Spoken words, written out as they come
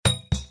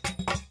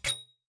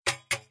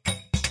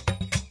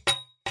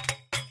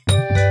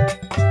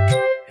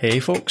Hey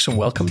folks, and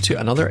welcome to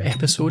another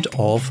episode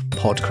of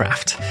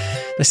Podcraft.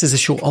 This is a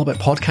show all about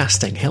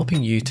podcasting,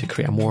 helping you to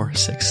create a more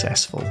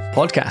successful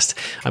podcast.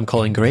 I'm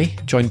Colin Gray,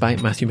 joined by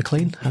Matthew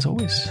McLean, as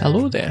always.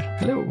 Hello there.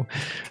 Hello.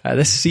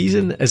 This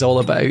season is all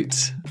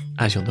about,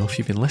 as you'll know if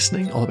you've been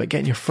listening, all about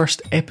getting your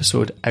first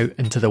episode out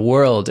into the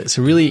world. It's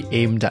really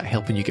aimed at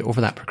helping you get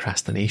over that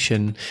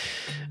procrastination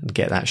and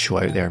get that show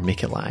out there and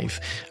make it live.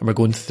 And we're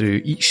going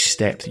through each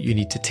step that you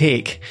need to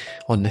take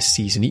on this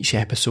season. Each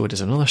episode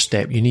is another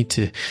step you need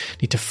to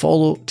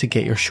follow to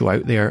get your show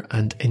out there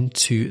and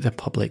into the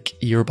public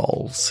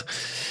earballs.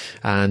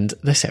 And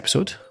this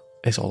episode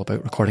is all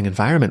about recording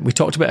environment. We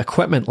talked about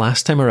equipment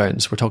last time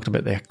around. So we're talking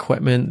about the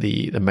equipment,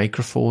 the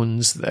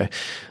microphones,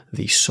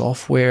 the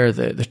software,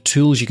 the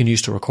tools you can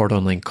use to record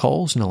online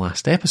calls in the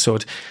last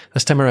episode.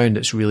 This time around,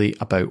 it's really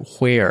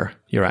about where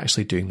you're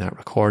actually doing that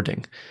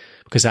recording.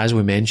 Because as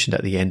we mentioned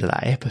at the end of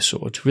that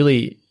episode,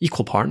 really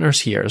equal partners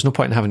here. There's no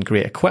point in having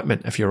great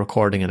equipment if you're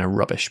recording in a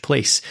rubbish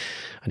place.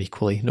 And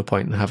equally, no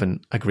point in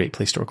having a great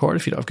place to record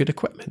if you don't have good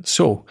equipment.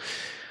 So,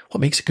 what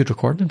makes a good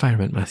recording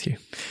environment, Matthew?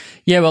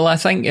 Yeah, well, I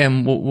think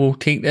we'll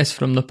take this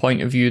from the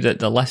point of view that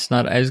the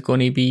listener is going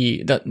to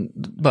be, the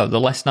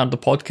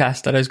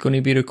podcaster is going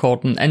to be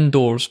recording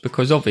indoors,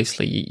 because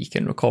obviously you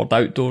can record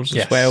outdoors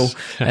as well,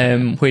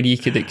 where you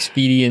could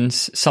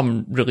experience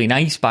some really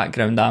nice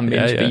background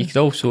ambience, but you could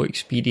also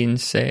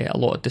experience a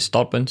lot of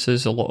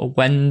disturbances, a lot of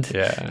wind,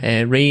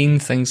 rain,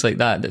 things like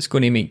that, that's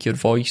going to make your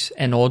voice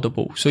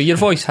inaudible. So your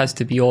voice has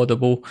to be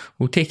audible.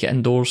 We'll take it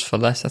indoors for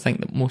this. I think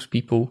that most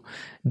people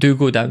do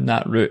go down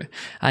that route.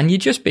 And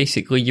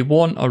you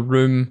want a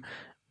room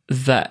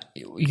that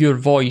your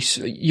voice,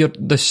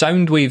 the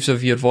sound waves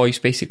of your voice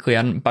basically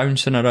aren't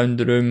bouncing around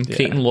the room,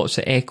 creating lots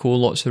of echo,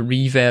 lots of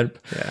reverb.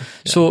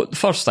 So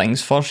first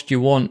things first,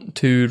 you want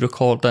to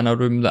record in a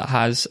room that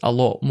has a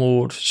lot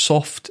more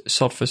soft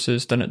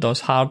surfaces than it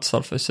does hard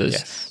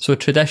surfaces. So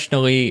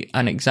traditionally,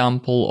 an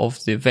example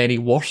of the very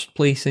worst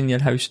place in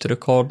your house to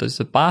record is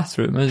the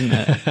bathroom, isn't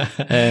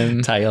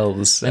it?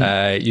 Tiles,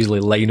 usually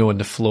lino on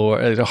the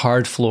floor,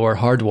 hard floor,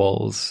 hard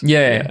walls.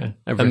 I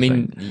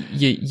mean,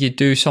 you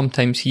do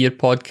sometimes hear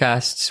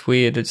podcasts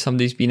where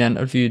somebody's been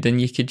interviewed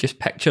and you could just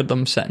picture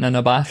them sitting in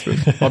a bathroom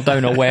or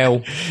down a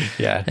well.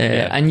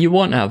 And you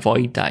want to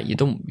avoid that. You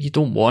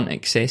don't want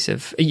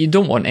excessive, you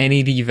don't want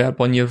any reverb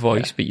on your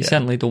voice, but you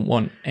certainly don't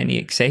want any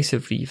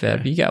excessive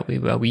reverb. You get away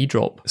with a wee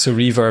drop. So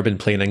reverb in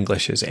plain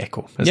English is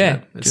echo, isn't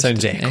it? It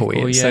sounds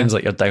echoey. It sounds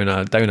like you're down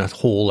a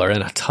hole or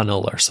in a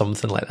tunnel or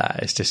something like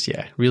that. It's just,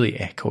 really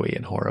echoey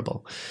and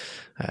horrible.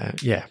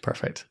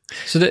 Perfect.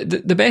 So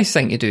the best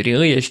thing to do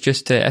really is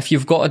just to, if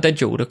you've got a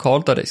digital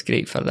recorder, it's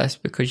great for this,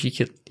 because you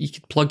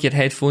could plug your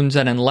headphones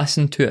in and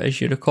listen to it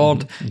as you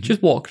record.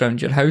 Just walk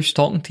around your house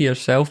talking to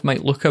yourself.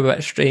 Might look a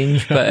bit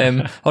strange,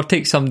 but or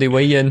take somebody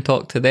with you and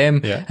talk to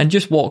them, and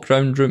just walk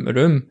around room to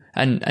room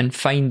and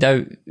find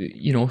out,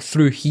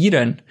 through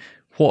hearing,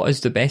 what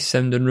is the best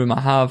sounding room I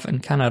have,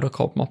 and can I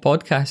record my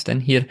podcast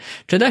in here?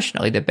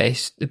 Traditionally, the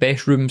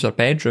best rooms are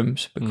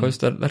bedrooms, because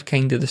they're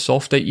kind of the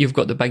soft. You've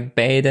got the big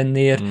bed in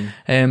there.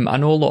 I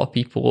know a lot of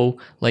people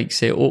will,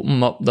 say,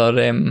 open up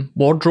their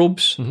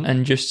wardrobes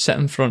and just sit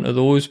in front of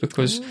those,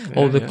 because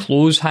all the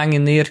clothes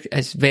hanging there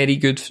is very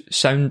good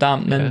sound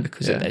dampening,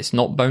 because it's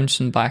not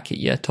bouncing back at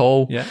you at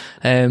all.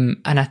 And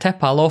a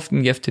tip I'll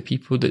often give to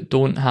people that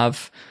don't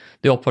have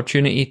the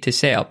opportunity to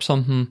set up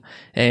something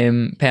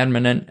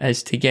permanent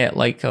is to get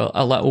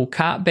a little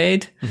cat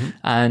bed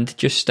and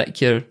just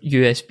stick your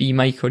USB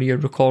mic or your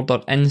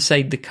recorder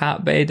inside the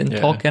cat bed and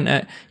talk into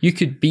it. You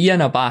could be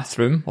in a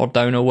bathroom or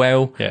down a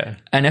well,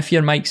 and if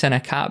your mic's in a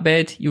cat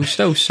bed, you'll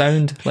still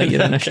sound like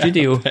you're in a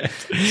studio.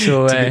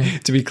 So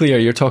to be clear,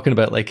 you're talking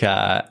about a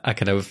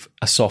kind of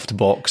a soft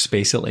box,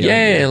 basically.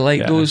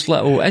 Those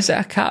little, is it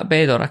a cat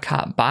bed or a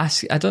cat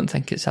basket? I don't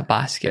think it's a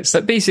basket,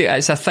 but basically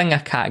it's a thing a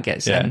cat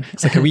gets in.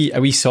 It's like a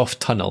wee soft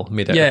tunnel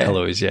made out of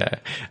pillows,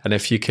 and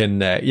if you can,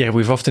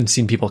 we've often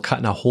seen people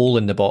cutting a hole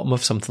in the bottom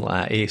of something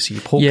like that, so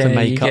you poke the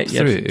mic up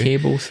through,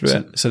 cable through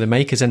it. So the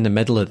mic is in the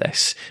middle of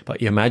this,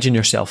 but you imagine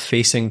yourself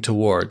facing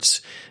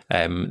towards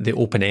the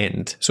open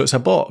end. So it's a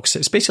box.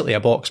 It's basically a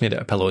box made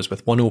out of pillows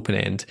with one open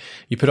end.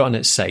 You put it on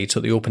its side, so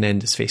the open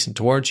end is facing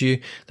towards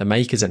you. The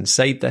mic is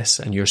inside this,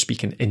 and you're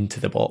speaking into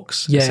the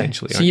box,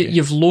 essentially. So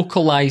you've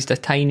localized a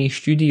tiny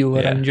studio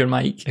around your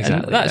mic,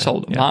 and that's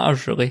all that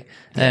matters, really.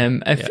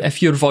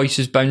 If your voice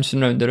is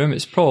bouncing around the room,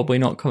 it's probably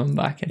not coming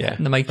back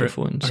in the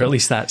microphone. Or at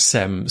least that's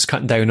it's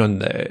cutting down on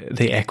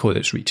the echo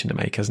that's reaching the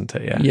mic, isn't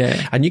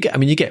it? And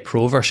you get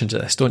pro versions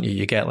of this, don't you?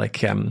 You get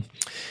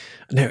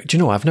now, do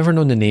you know, I've never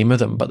known the name of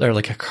them, but they're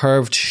like a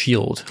curved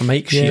shield, a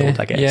mic shield,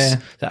 I guess,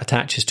 that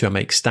attaches to a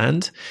mic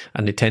stand,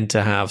 and they tend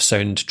to have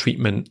sound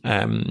treatment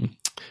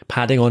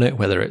padding on it,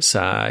 whether it's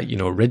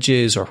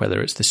ridges or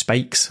whether it's the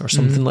spikes or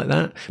something like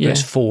that. But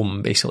it's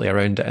foam basically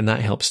around it, and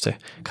that helps to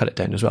cut it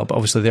down as well. But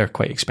obviously they're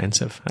quite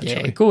expensive, actually.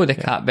 Yeah, go with the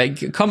cat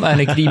bag. Come to an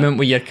agreement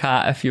with your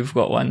cat if you've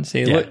got one.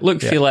 Say,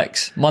 look,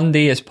 Felix,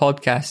 Monday is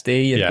podcast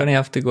day. You're going to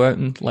have to go out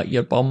and lick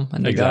your bum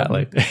in the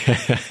garden.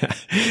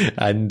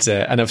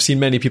 And I've seen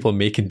many people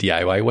making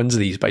DIY ones of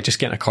these by just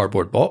getting a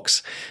cardboard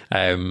box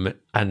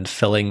and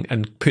filling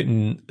and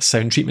putting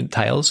sound treatment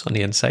tiles on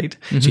the inside.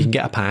 So you can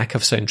get a pack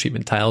of sound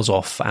treatment tiles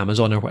off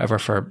Amazon or whatever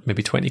for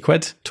maybe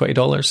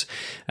 $20.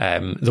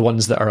 The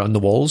ones that are on the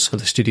walls for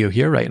the studio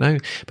here right now,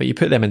 but you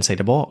put them inside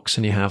a box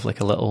and you have like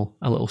a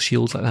little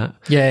shield like that.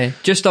 Yeah,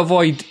 just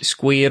avoid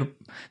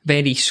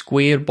very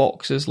square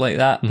boxes like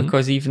that,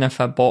 because even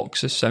if a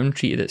box is sound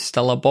treated, it's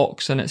still a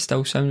box and it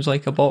still sounds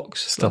like a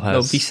box. Still has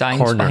There'll be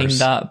science corners behind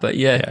that, but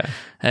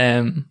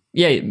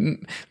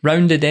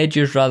rounded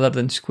edges rather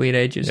than square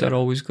edges are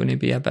always going to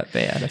be a bit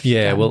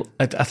better. Well,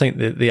 I think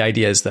the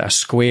idea is that a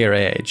square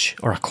edge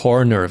or a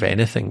corner of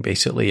anything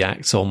basically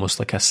acts almost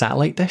like a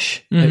satellite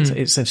dish.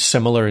 It's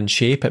similar in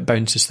shape. It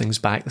bounces things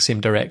back the same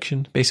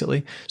direction,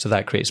 basically. So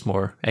that creates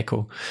more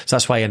echo. So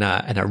that's why in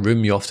a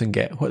room you often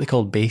get what they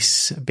call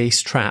bass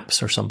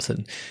traps or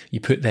something. You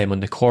put them on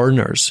the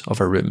corners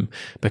of a room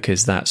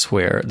because that's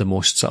where the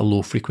most sort of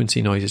low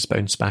frequency noises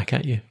bounce back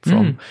at you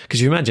from.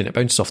 Because you imagine it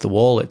bounces off the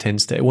wall, it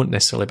won't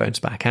necessarily bounce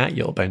back at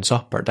you, it'll bounce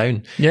up or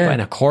down. Yeah. But in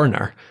a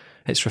corner,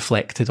 it's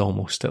reflected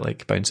almost. It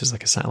like bounces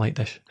like a satellite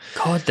dish.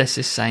 God, this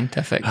is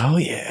scientific. Oh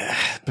yeah,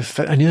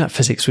 I knew that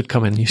physics would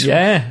come in useful.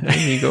 Yeah,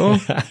 there you go.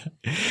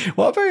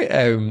 What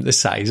about the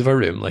size of a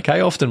room? Like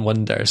I often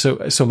wonder.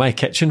 So my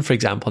kitchen, for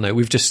example, now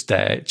we've just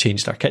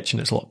changed our kitchen.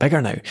 It's a lot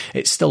bigger now.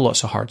 It's still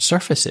lots of hard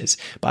surfaces,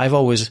 but I've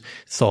always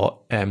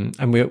thought, and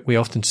we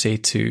often say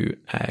to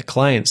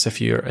clients,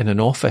 if you're in an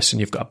office and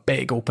you've got a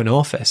big open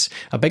office,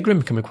 a big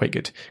room can be quite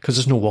good because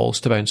there's no walls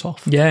to bounce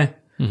off. Yeah.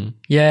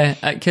 Yeah,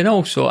 it can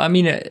also,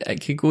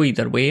 it could go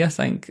either way. I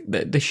think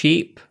the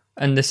shape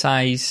and the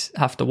size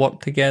have to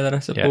work together, I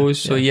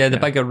suppose. The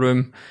bigger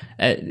room,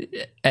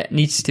 it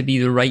needs to be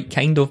the right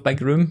kind of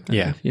big room.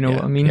 Yeah. You know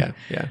what I mean?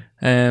 Yeah.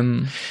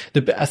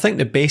 I think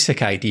the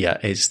basic idea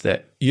is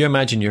that you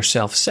imagine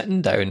yourself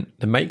sitting down,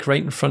 the mic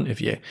right in front of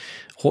you.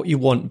 What you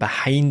want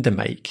behind the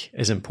mic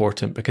is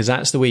important because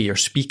that's the way you're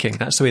speaking.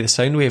 That's the way the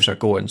sound waves are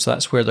going. So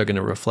that's where they're going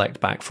to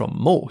reflect back from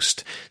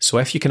most. So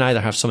if you can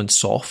either have something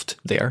soft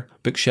there,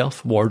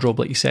 bookshelf, wardrobe,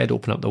 like you said,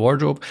 open up the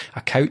wardrobe,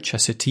 a couch, a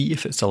settee,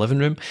 if it's a living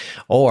room,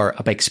 or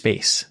a big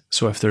space.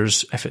 So if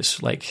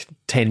it's like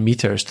 10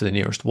 meters to the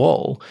nearest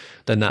wall,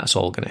 then that's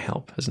all going to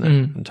help, isn't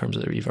it? In terms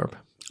of the reverb.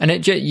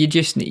 And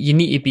you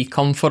need to be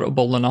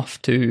comfortable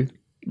enough to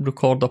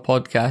record a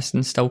podcast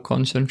and still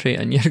concentrate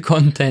on your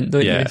content,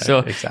 don't you?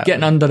 So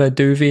getting under a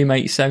duvet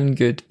might sound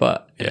good,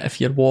 but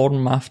if you're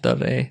warm after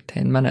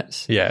 10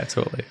 minutes. Yeah,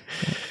 totally.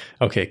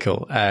 Okay,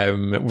 cool.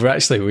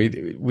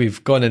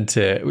 We've gone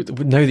into,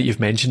 now that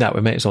you've mentioned that,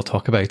 we might as well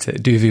talk about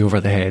it. Duvet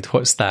over the head.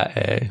 What's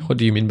that? What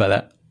do you mean by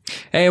that?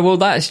 Well,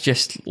 that's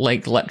just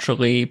like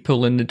literally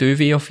pulling the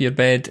duvet off your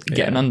bed,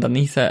 getting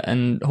underneath it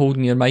and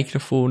holding your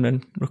microphone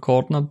and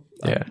recording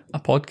a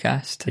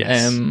podcast.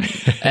 Yes.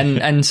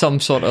 in some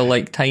sort of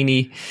like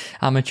tiny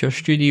amateur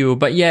studio.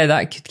 But yeah,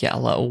 that could get a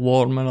little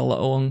warm and a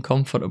little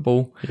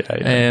uncomfortable.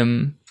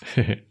 And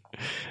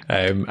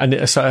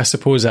so I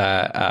suppose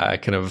a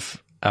kind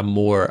of a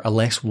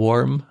less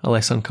warm, a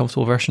less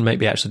uncomfortable version might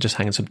be actually just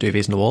hanging some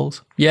duvets in the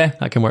walls. Yeah.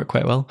 That can work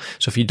quite well.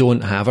 So if you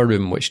don't have a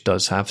room which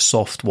does have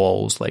soft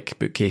walls like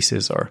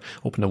bookcases or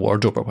open a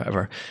wardrobe or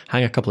whatever,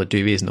 hang a couple of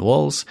duvets in the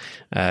walls,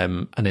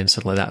 and then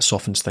suddenly that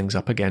softens things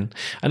up again.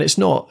 And it's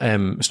not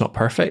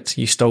perfect.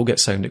 You still get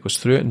sound that goes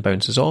through it and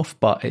bounces off,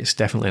 but it's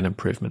definitely an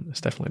improvement.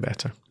 It's definitely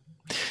better.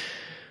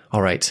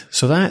 All right.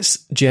 So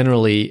that's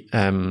generally,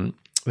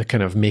 the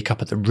kind of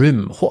makeup of the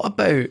room. What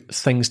about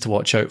things to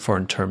watch out for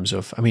in terms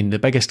of, the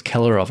biggest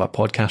killer of a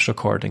podcast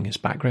recording is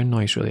background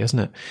noise, really,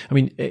 isn't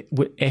it?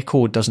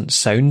 Echo doesn't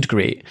sound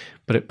great,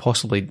 but it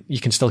possibly, you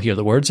can still hear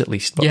the words at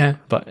least.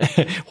 But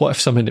what if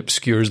someone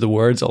obscures the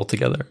words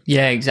altogether?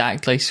 Yeah,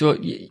 exactly. So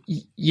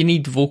you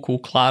need vocal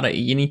clarity.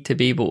 You need to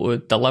be able to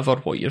deliver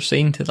what you're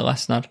saying to the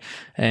listener.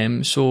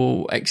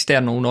 So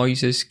external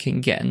noises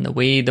can get in the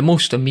way. The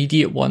most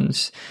immediate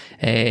ones,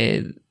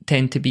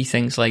 tend to be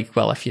things like,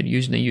 well, if you're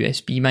using a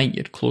USB mic,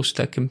 you're close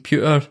to a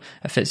computer.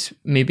 If it's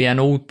maybe an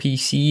old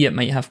PC, it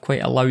might have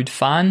quite a loud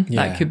fan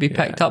that could be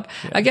picked up.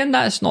 Yeah. Again,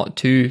 that's not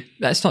too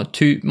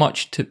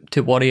much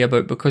to worry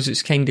about because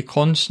it's kind of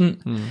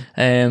constant.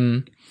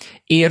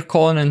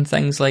 Aircon and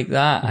things like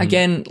that.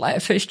 Again, like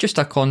if it's just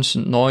a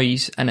constant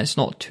noise and it's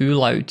not too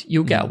loud,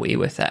 you'll get away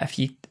with it. If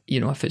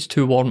if it's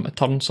too warm to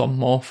turn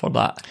something off or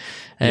that.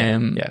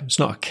 Yeah, it's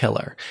not a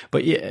killer,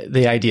 but yeah,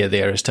 the idea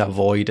there is to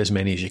avoid as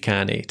many as you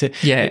can.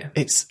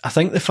 I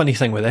think the funny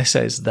thing with this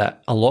is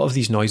that a lot of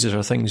these noises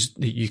are things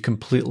that you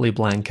completely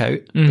blank out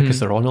because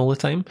they're on all the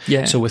time.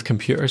 Yeah. So with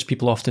computers,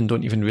 people often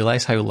don't even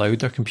realize how loud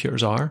their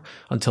computers are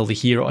until they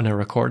hear it on a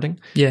recording.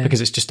 Yeah.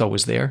 Because it's just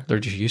always there. They're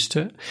just used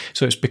to it.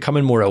 So it's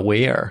becoming more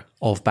aware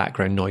of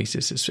background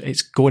noises.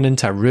 It's going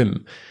into a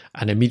room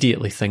and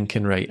immediately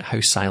thinking, right, how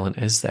silent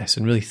is this?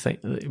 And really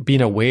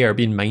being aware,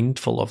 being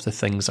mindful of the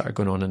things that are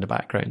going on in the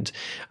background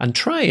and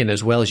trying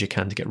as well as you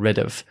can to get rid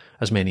of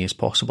as many as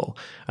possible.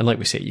 And like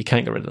we say, you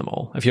can't get rid of them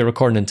all. If you're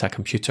recording into a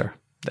computer,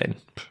 then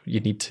you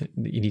need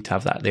to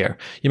have that there.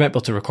 You might be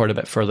able to record a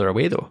bit further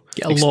away though.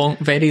 Get a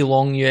very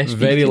long USB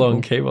very cable.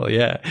 long cable,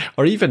 yeah.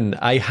 Or even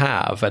I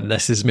have, and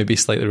this is maybe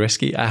slightly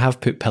risky, I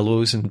have put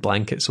pillows and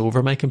blankets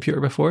over my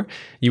computer before.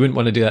 You wouldn't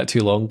want to do that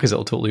too long because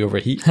it'll totally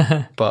overheat,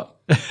 but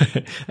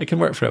it can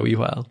work for a wee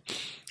while.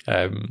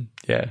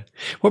 Yeah.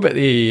 What about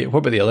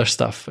the other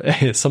stuff?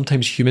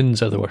 Sometimes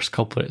humans are the worst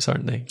culprits,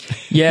 aren't they?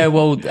 Yeah,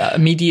 well,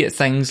 immediate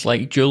things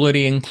like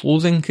jewellery and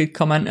clothing could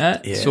come into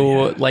it. Yeah,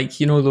 so, like,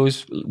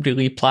 those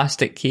really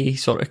plastic-y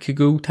sort of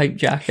Kagul type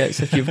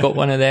jackets, if you've got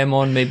one of them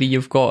on, maybe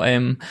you've got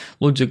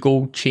loads of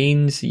gold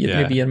chains,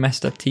 maybe you're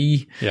Mr.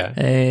 T.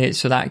 Yeah.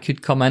 So that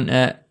could come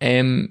into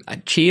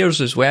it.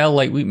 Chairs as well,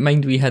 like,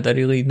 we had a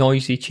really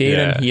noisy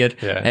chair in here.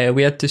 Yeah.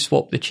 We had to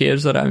swap the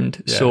chairs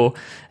around. Yeah. So,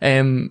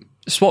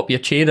 swap your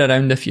chair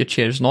around if your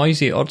chair's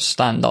noisy, or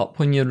stand up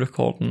when you're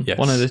recording. Yes,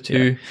 one of the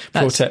two.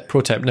 Yeah.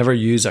 Pro tip, never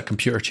use a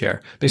computer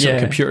chair. Basically,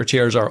 computer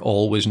chairs are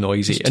always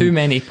noisy. There's too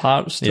many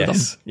parts to them.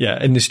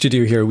 Yeah, in the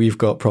studio here, we've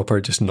got proper,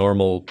 just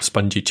normal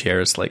spongy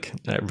chairs, like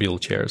real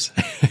chairs.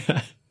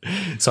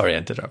 Sorry, I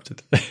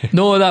interrupted.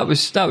 No, that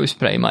was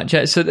pretty much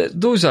it. So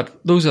those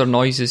are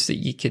noises that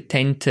you could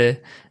tend to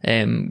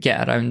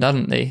get around,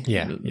 aren't they?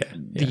 Yeah.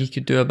 You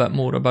could do a bit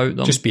more about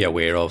them. Just be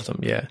aware of them,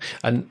 yeah.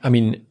 And I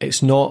mean,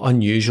 it's not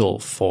unusual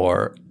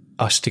for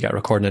us to get a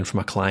recording in from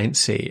a client,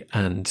 say,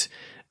 and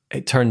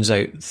it turns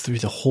out through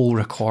the whole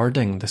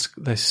recording, this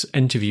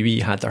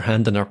interviewee had their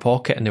hand in their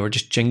pocket and they were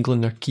just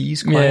jingling their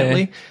keys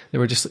quietly. Yeah. They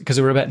were just, because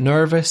they were a bit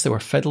nervous, they were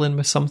fiddling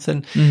with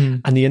something,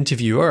 and the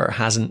interviewer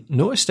hasn't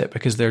noticed it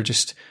because they're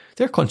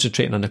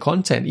concentrating on the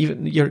content.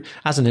 Even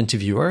as an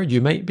interviewer, you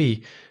might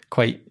be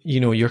quite,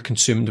 you're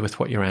consumed with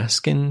what you're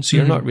asking. So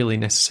you're not really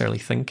necessarily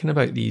thinking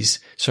about these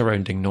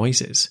surrounding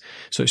noises.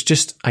 So it's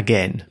just,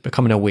 again,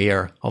 becoming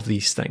aware of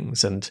these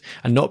things and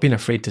not being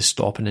afraid to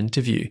stop an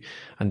interview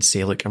and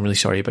say, look, I'm really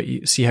sorry, but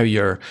you see how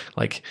you're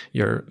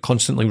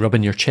constantly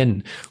rubbing your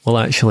chin. Well,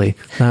 actually,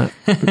 that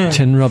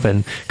chin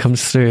rubbing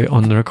comes through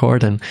on the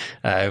recording.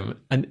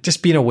 And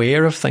just being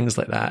aware of things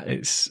like that,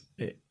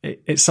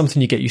 it's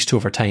something you get used to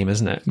over time,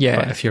 isn't it? Yeah.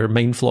 But if you're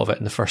mindful of it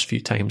in the first few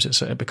times,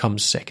 it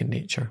becomes second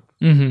nature.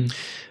 Mm-hmm.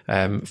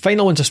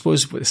 Final ones, I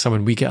suppose, with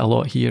someone we get a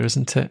lot here,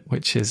 isn't it?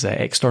 Which is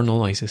external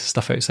noises,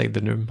 stuff outside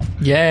the room.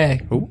 Yeah.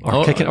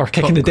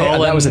 Kicking the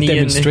desk. That was a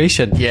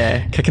demonstration.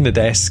 Yeah. Kicking the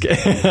desk.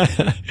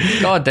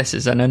 God, this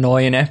is an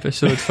annoying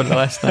episode for the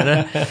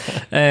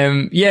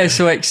listener.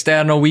 So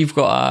external, we've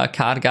got a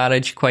car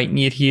garage quite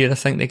near here. I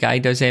think the guy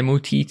does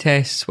MOT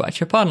tests,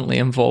 which apparently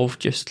involve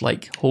just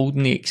like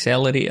holding the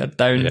accelerator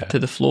down to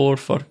the floor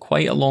for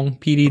quite a long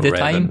period of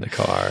time. Revving the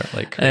car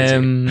like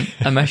crazy.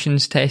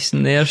 Emissions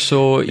testing there.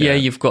 So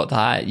you've got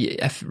that.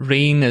 If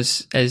rain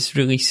is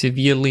really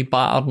severely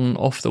battering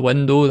off the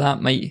window,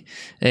 that might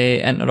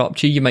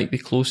interrupt you. You might be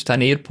close to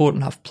an airport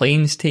and have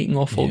planes taking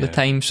off all the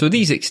time. So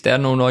these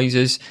external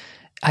noises,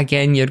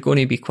 again, you're going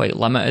to be quite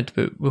limited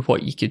with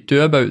what you could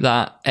do about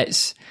that.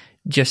 It's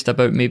just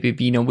about maybe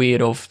being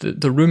aware of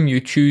the room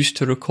you choose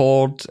to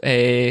record.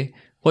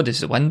 What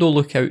does the window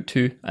look out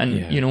to?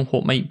 And,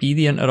 what might be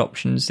the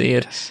interruptions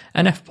there?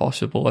 And if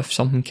possible, if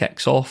something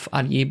kicks off,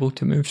 are you able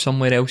to move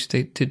somewhere else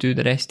to do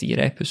the rest of your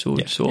episode?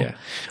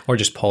 Or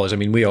just pause. I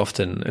mean, we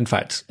often, in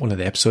fact, one of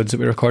the episodes that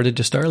we recorded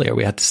just earlier,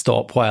 we had to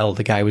stop while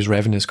the guy was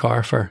revving his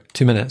car for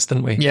 2 minutes,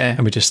 didn't we? Yeah.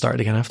 And we just started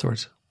again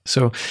afterwards.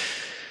 So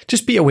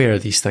just be aware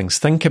of these things.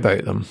 Think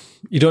about them.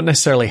 You don't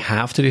necessarily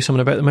have to do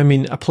something about them. I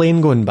mean, a plane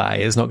going by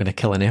is not going to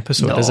kill an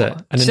episode, is it?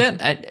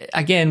 And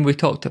again, we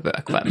talked about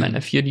equipment.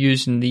 If you're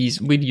using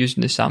these, we're using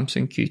the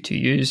Samsung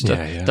Q2Us.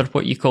 They're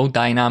what you call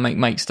dynamic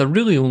mics. They're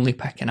really only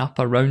picking up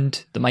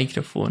around the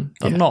microphone.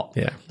 They're not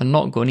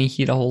going to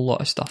hear a whole lot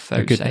of stuff outside.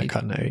 They're good at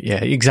cutting out.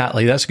 Yeah,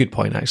 exactly. That's a good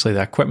point, actually.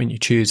 The equipment you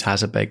choose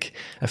has a big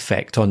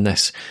effect on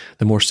this.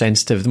 The more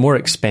sensitive, the more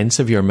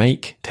expensive your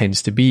mic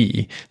tends to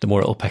be, the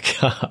more it'll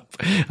pick up,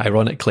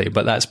 ironically.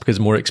 But that's because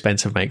more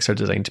expensive mics are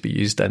designed to be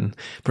used in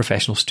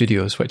professional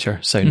studios, which are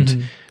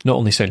not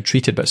only sound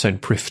treated, but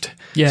sound proofed.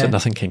 Yeah. So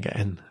nothing can get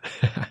in.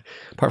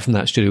 Apart from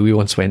that studio we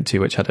once went to,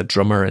 which had a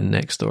drummer in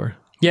next door.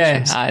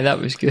 Yeah, that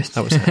was good.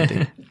 That was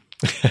handy.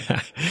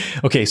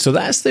 Okay, so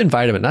that's the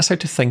environment. That's how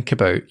to think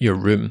about your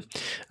room.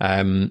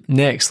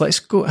 Next, let's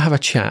go have a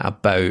chat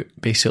about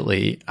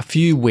basically a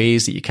few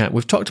ways that you can.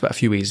 We've talked about a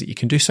few ways that you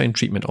can do sound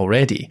treatment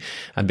already,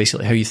 and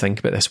basically how you think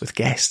about this with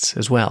guests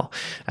as well.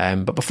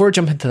 But before I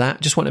jump into that, I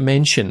just want to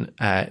mention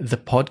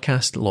the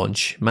podcast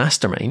launch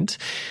mastermind,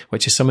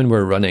 which is something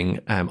we're running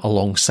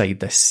alongside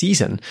this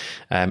season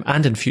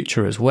and in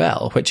future as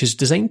well, which is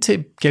designed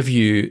to give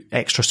you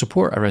extra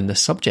support around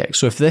this subject.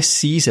 So if this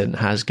season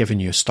has given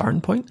you a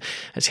starting point,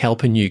 it's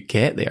helping you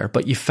get there,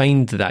 but you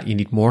find that you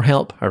need more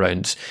help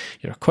around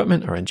your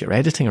equipment, around your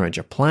editing, around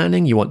your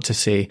planning. You want to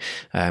say,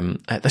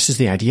 this is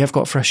the idea I've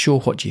got for a show.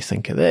 What do you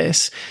think of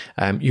this?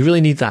 You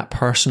really need that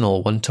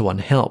personal one-to-one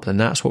help, and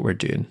that's what we're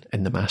doing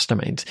in the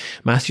mastermind.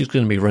 Matthew's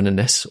going to be running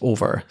this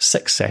over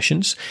 6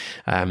 sessions,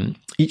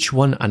 each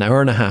one an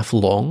hour and a half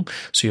long.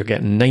 So you're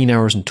getting 9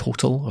 hours in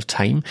total of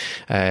time.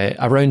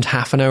 Around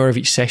half an hour of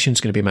each session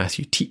is going to be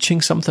Matthew teaching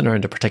something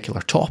around a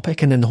particular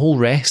topic, and then the whole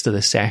rest of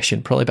the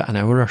session, probably about an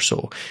hour or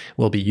so,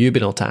 will be you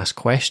being able to ask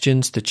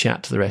questions, to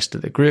chat to the rest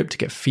of the group, to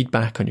get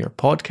feedback on your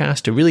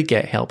podcast, to really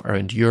get help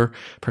around your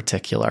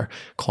particular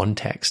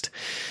context.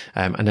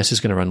 And this is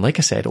going to run, like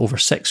I said, over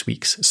 6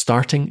 weeks,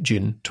 starting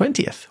June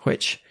 20th,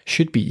 which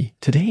should be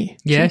today.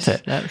 Yes,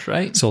 shouldn't it? That's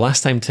right. So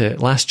last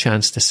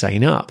chance to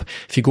sign up.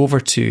 If you go over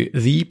to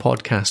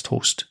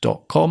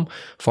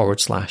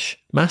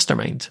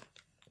thepodcasthost.com/mastermind.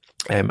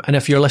 And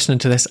if you're listening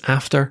to this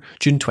after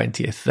June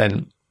 20th,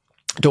 then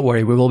don't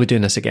worry, we will be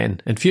doing this again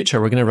in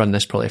future. We're going to run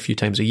this probably a few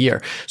times a year.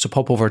 So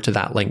pop over to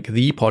that link,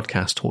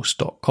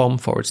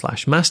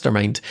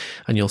 thepodcasthost.com/mastermind,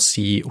 and you'll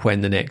see when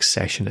the next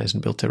session is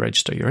and be able to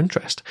register your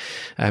interest.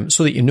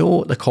 So that you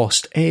know, the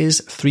cost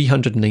is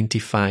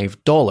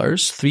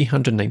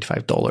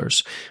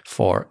 $395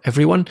 for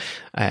everyone,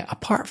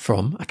 apart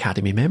from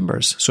Academy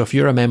members. So if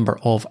you're a member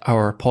of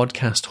our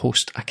Podcast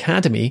Host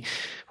Academy,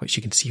 which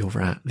you can see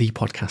over at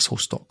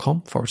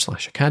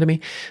thepodcasthost.com/academy,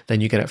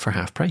 then you get it for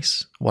half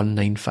price,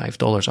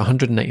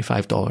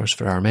 $195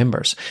 for our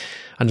members.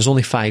 And there's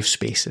only 5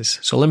 spaces,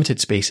 so limited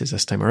spaces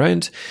this time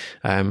around.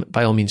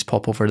 By all means,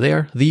 pop over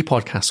there,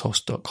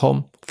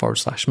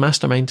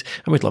 thepodcasthost.com/mastermind,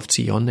 and we'd love to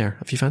see you on there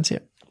if you fancy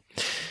it.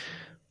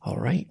 All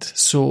right,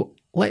 so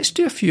let's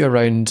do a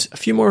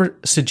few more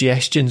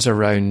suggestions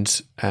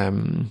around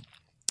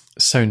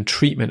sound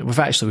treatment.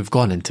 We've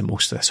gone into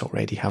most of this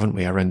already, haven't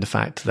we? Around the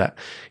fact that,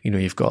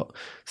 you've got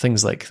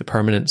things like the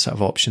permanent set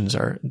of options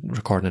are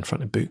recording in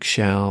front of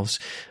bookshelves,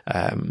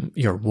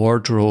 your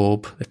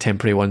wardrobe, the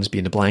temporary ones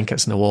being the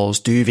blankets on the walls,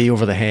 duvet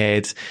over the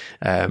head,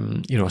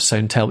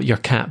 sound table, your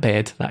cat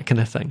bed, that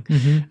kind of thing.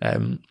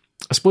 Mm-hmm.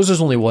 I suppose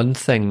there's only one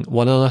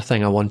other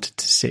thing I wanted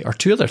to say, or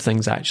 2 other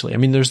things actually. I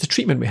mean, there's the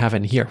treatment we have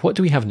in here. What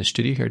do we have in the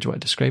studio here? Do you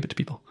want to describe it to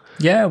people?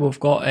 Yeah, we've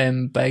got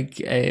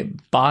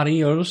big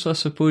barriers, I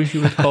suppose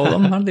you would call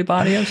them. Are they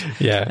barriers?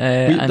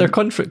 Yeah. They're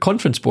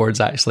conference boards,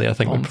 actually, I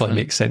think would probably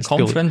make sense.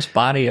 Conference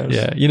barriers.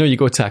 Yeah. You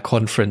go to a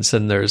conference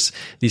and there's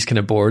these kind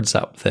of boards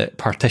up that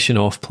partition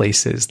off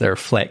places. They're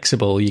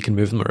flexible. You can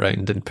move them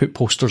around and put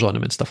posters on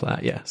them and stuff like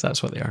that. Yeah, so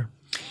that's what they are.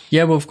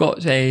 Yeah, we've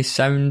got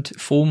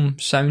foam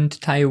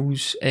sound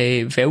tiles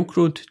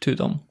velcroed to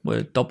them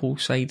with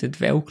double-sided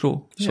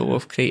velcro. So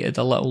we've created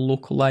a little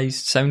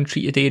localised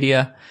sound-treated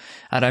area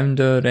around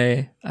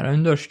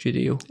our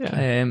studio. Yeah.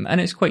 And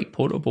it's quite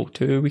portable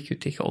too. We could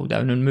take it all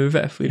down and move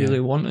it if we really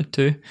wanted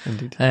to.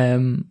 Indeed.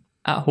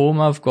 At home,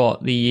 I've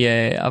got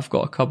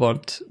a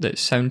cupboard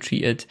that's sound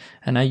treated,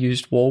 and I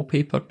used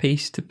wallpaper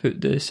paste to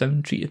put the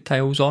sound treated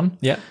tiles on.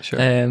 Yeah, sure.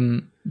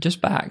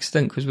 Just by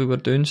accident, because we were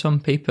doing some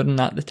papering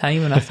at the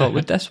time, and I thought,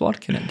 would this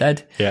work? And it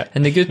did. Yeah.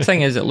 And the good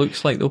thing is, it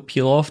looks like they'll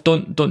peel off.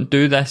 Don't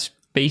do this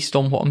based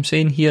on what I'm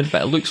saying here,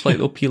 but it looks like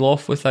they'll peel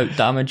off without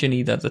damaging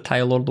either the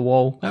tile or the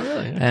wall. Oh,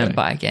 really? Okay.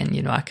 But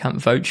again, I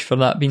can't vouch for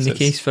that being the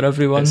case for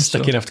everyone. It's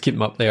sticky enough to keep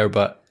them up there,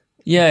 but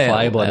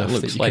pliable enough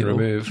that you can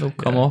remove. They'll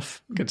come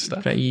off. Good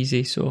stuff. Pretty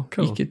easy. So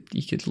cool.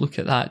 You could look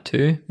at that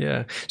too.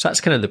 Yeah. So that's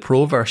kind of the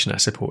pro version, I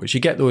suppose. You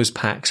get those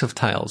packs of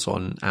tiles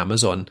on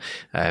Amazon,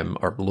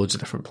 or loads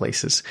of different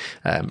places.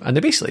 And they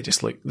basically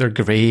just they're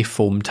grey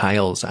foam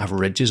tiles that have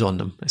ridges on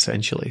them,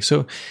 essentially.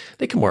 So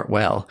they can work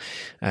well.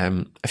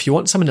 If you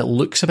want something that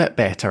looks a bit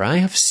better, I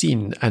have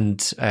seen,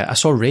 and I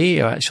saw Ray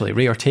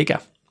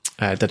Ortega,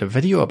 did a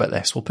video about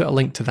this. We'll put a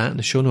link to that in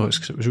the show notes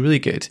because it was really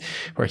good,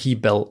 where he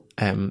built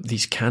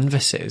these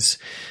canvases,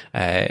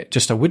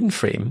 just a wooden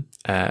frame,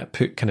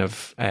 put kind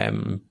of,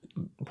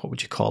 what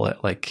would you call it,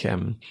 like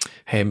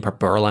hemp or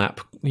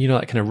burlap,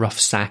 that kind of rough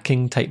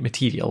sacking type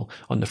material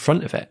on the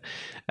front of it,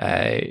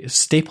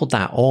 stapled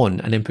that on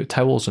and then put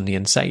towels on the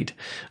inside.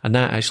 And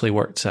that actually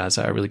worked as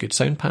a really good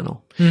sound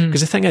panel.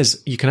 Because the thing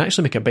is, you can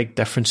actually make a big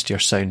difference to your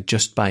sound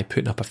just by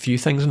putting up a few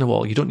things on the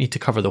wall. You don't need to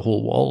cover the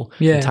whole wall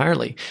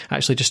entirely.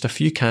 Actually, just a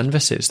few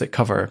canvases that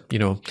cover,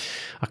 a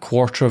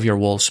quarter of your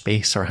wall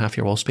space or half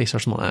your wall space or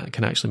something like that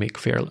can actually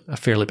make a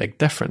fairly big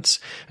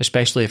difference,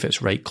 especially if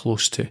it's right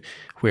close to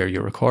where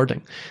you're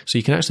recording. So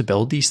you can actually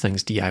build these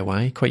things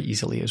DIY quite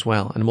easily as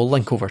well. And we'll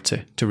link over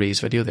to Ray's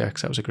video there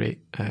because that was a great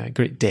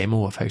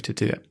demo of how to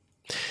do it.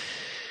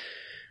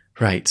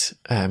 Right.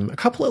 A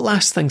couple of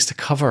last things to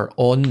cover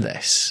on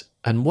this,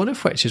 and one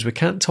of which is we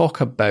can't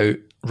talk about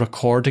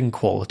recording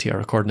quality or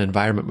recording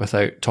environment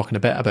without talking a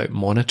bit about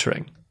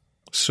monitoring.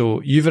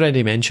 So you've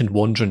already mentioned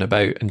wandering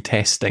about and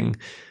testing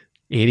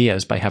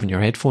areas by having your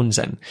headphones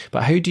in,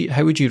 but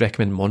how would you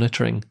recommend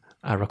monitoring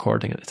a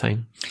recording at the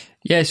time?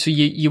 Yeah, so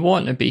you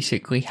want to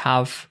basically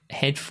have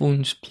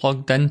headphones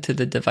plugged into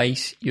the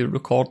device you're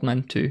recording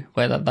into,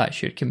 whether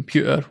that's your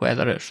computer,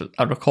 whether it's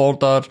a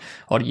recorder,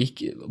 or a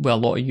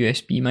lot of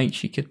USB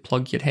mics, you could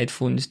plug your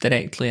headphones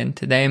directly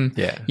into them.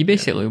 Yeah, you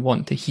basically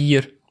want to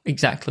hear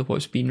exactly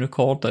what's being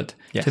recorded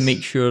to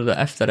make sure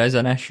that if there is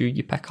an issue,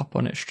 you pick up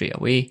on it straight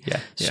away.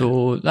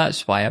 So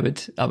that's why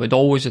I would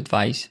always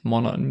advise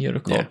monitoring your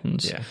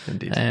recordings. Yeah,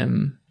 indeed.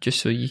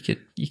 Just so you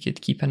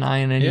could keep an eye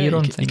and an ear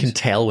on things. You can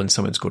tell when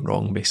something's going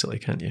wrong, basically,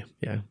 can't you?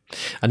 Yeah.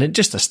 And then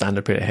just a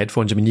standard pair of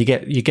headphones. I mean, you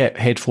get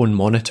headphone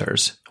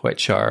monitors,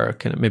 which are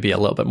kind of maybe a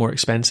little bit more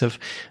expensive,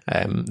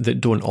 that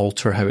don't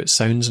alter how it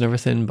sounds and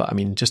everything. But I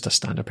mean, just a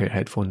standard pair of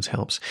headphones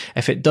helps.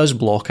 If it does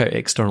block out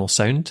external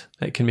sound,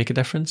 it can make a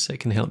difference. It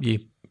can help you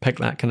pick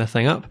that kind of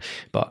thing up.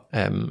 But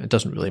it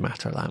doesn't really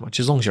matter that much,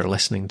 as long as you're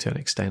listening to an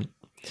extent.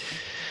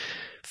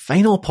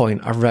 Final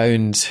point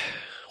around...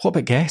 What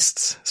about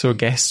guests? So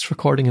guests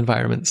recording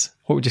environments.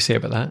 What would you say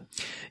about that?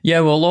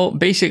 Yeah, well,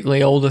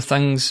 basically all the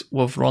things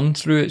we've run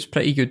through, it's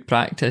pretty good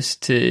practice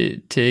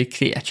to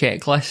create a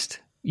checklist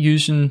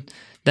using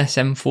this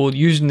info,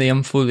 using the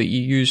info that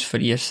you use for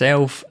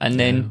yourself, and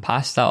then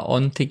pass that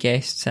on to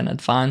guests in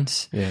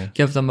advance.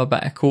 Give them a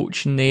bit of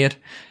coaching there.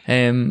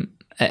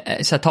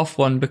 It's a tough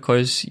one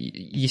because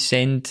you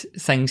send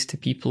things to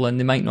people and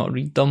they might not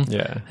read them.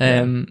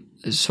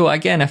 So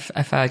again, if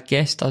a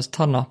guest does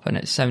turn up and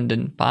it's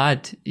sounding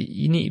bad,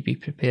 you need to be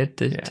prepared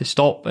to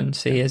stop and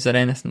say, is there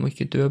anything we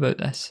could do about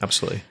this?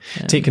 Absolutely.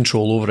 Take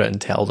control over it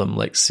and tell them,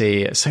 like,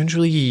 say, it sounds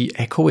really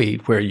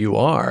echoey where you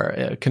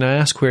are. Can I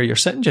ask where you're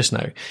sitting just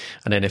now?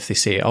 And then if they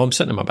say, oh, I'm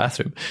sitting in my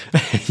bathroom,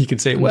 you can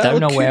say,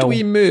 could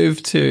we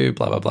move to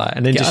blah, blah, blah.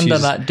 And then get just under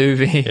that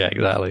duvet. Yeah,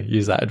 exactly.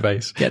 Use that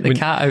advice. Get the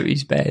cat out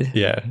his bed.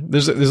 Yeah.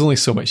 There's only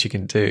so much you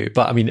can do.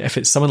 But I mean, if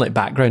it's someone like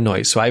background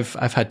noise, so I've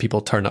had people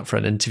turn up for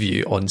an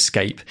interview on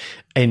Skype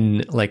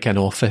in like an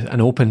office, an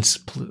open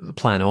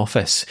plan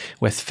office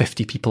with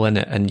 50 people in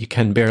it, and you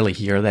can barely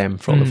hear them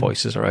for all the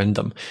voices around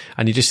them.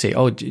 And you just say,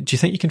 oh, do you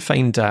think you can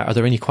find, are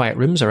there any quiet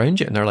rooms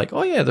around you? And they're like,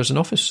 oh yeah, there's an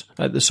office.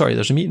 There's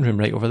a meeting room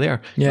right over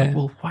there. Yeah. Like,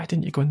 well, why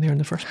didn't you go in there in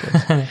the first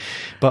place?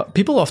 But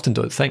people often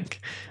don't think.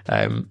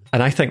 And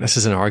I think this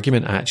is an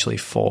argument actually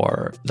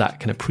for that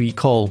kind of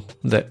pre-call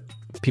that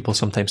people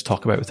sometimes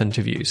talk about with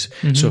interviews.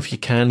 So if you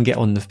can get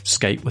on the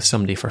Skype with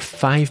somebody for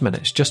 5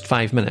 minutes, just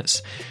 5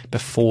 minutes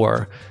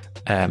before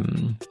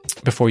you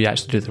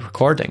actually do the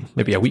recording,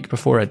 maybe a week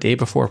before, a day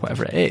before,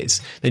 whatever it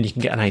is, then you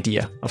can get an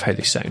idea of how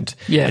they sound.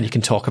 And you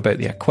can talk about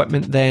the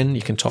equipment then,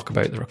 you can talk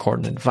about the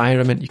recording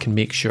environment, you can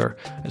make sure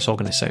it's all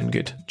going to sound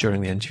good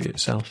during the interview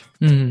itself.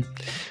 And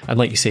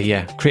like you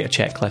say, create a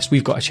checklist.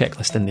 We've got a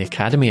checklist in the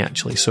Academy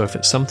actually, so if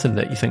it's something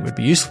that you think would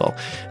be useful,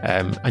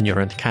 and you're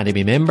an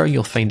Academy member,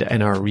 you'll find it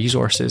in our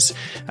resources.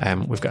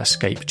 We've got a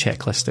Skype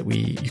checklist that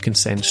you can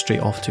send straight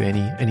off to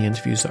any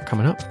interviews that are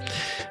coming up.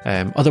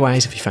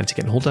 Otherwise, if you fancy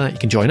getting hold of that, you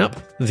can join up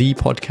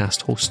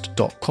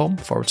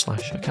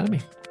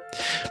thepodcasthost.com/academy.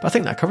 But I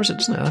think that covers it,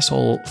 doesn't it? That's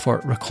all for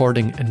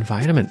recording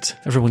environment.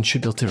 Everyone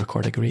should be able to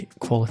record a great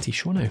quality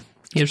show now.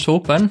 Here's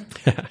hoping.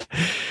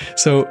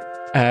 So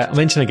I'll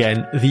mention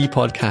again,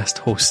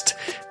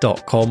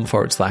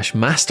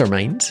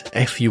 thepodcasthost.com/mastermind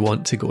if you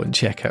want to go and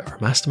check out our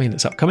mastermind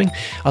that's upcoming.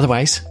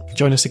 Otherwise,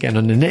 join us again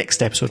on the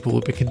next episode.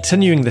 We'll be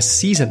continuing this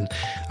season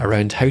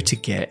around how to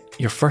get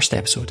your first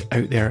episode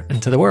out there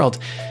into the world.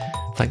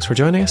 Thanks for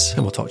joining us,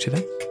 and we'll talk to you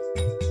then.